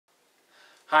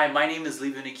Hi, my name is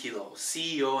Livio Nichilo,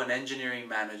 CEO and Engineering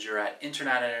Manager at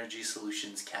Internet Energy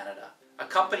Solutions Canada, a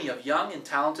company of young and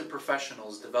talented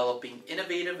professionals developing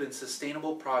innovative and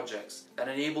sustainable projects that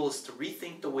enable us to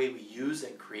rethink the way we use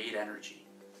and create energy.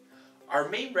 Our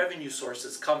main revenue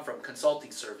sources come from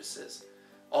consulting services.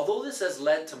 Although this has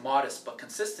led to modest but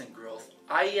consistent growth,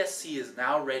 IESC is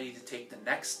now ready to take the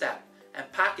next step and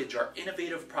package our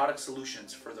innovative product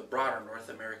solutions for the broader North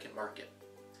American market.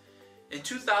 In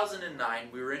 2009,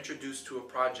 we were introduced to a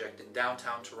project in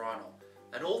downtown Toronto.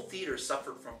 An old theater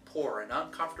suffered from poor and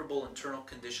uncomfortable internal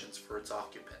conditions for its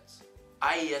occupants.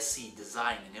 IESC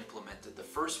designed and implemented the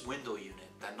first window unit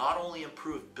that not only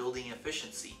improved building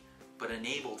efficiency, but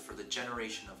enabled for the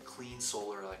generation of clean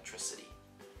solar electricity.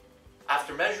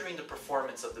 After measuring the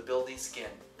performance of the building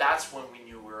skin, that's when we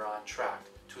knew we were on track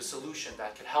to a solution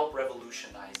that could help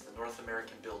revolutionize the North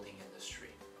American building industry.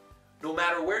 No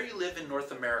matter where you live in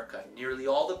North America, nearly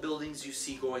all the buildings you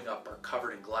see going up are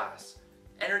covered in glass.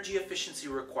 Energy efficiency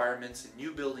requirements and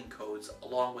new building codes,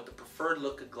 along with the preferred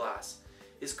look of glass,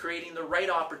 is creating the right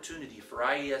opportunity for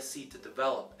IESC to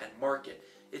develop and market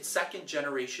its second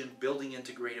generation building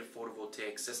integrated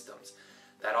photovoltaic systems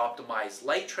that optimize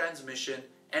light transmission,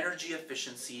 energy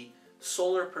efficiency,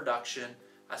 solar production,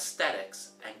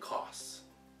 aesthetics, and costs.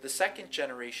 The second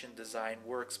generation design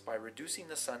works by reducing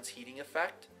the sun's heating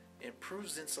effect,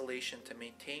 improves insulation to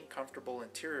maintain comfortable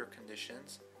interior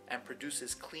conditions, and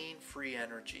produces clean, free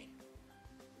energy.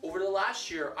 Over the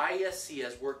last year, IESC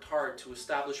has worked hard to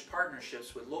establish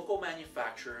partnerships with local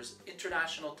manufacturers,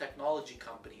 international technology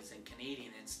companies, and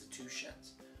Canadian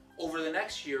institutions. Over the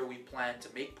next year, we plan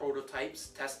to make prototypes,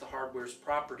 test the hardware's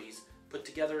properties, put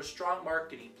together a strong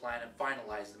marketing plan, and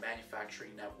finalize the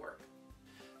manufacturing network.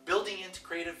 Building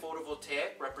integrated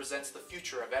photovoltaic represents the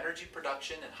future of energy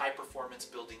production and high-performance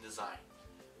building design.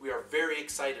 We are very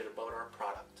excited about our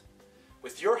product.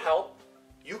 With your help,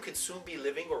 you can soon be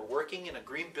living or working in a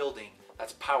green building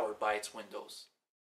that's powered by its windows.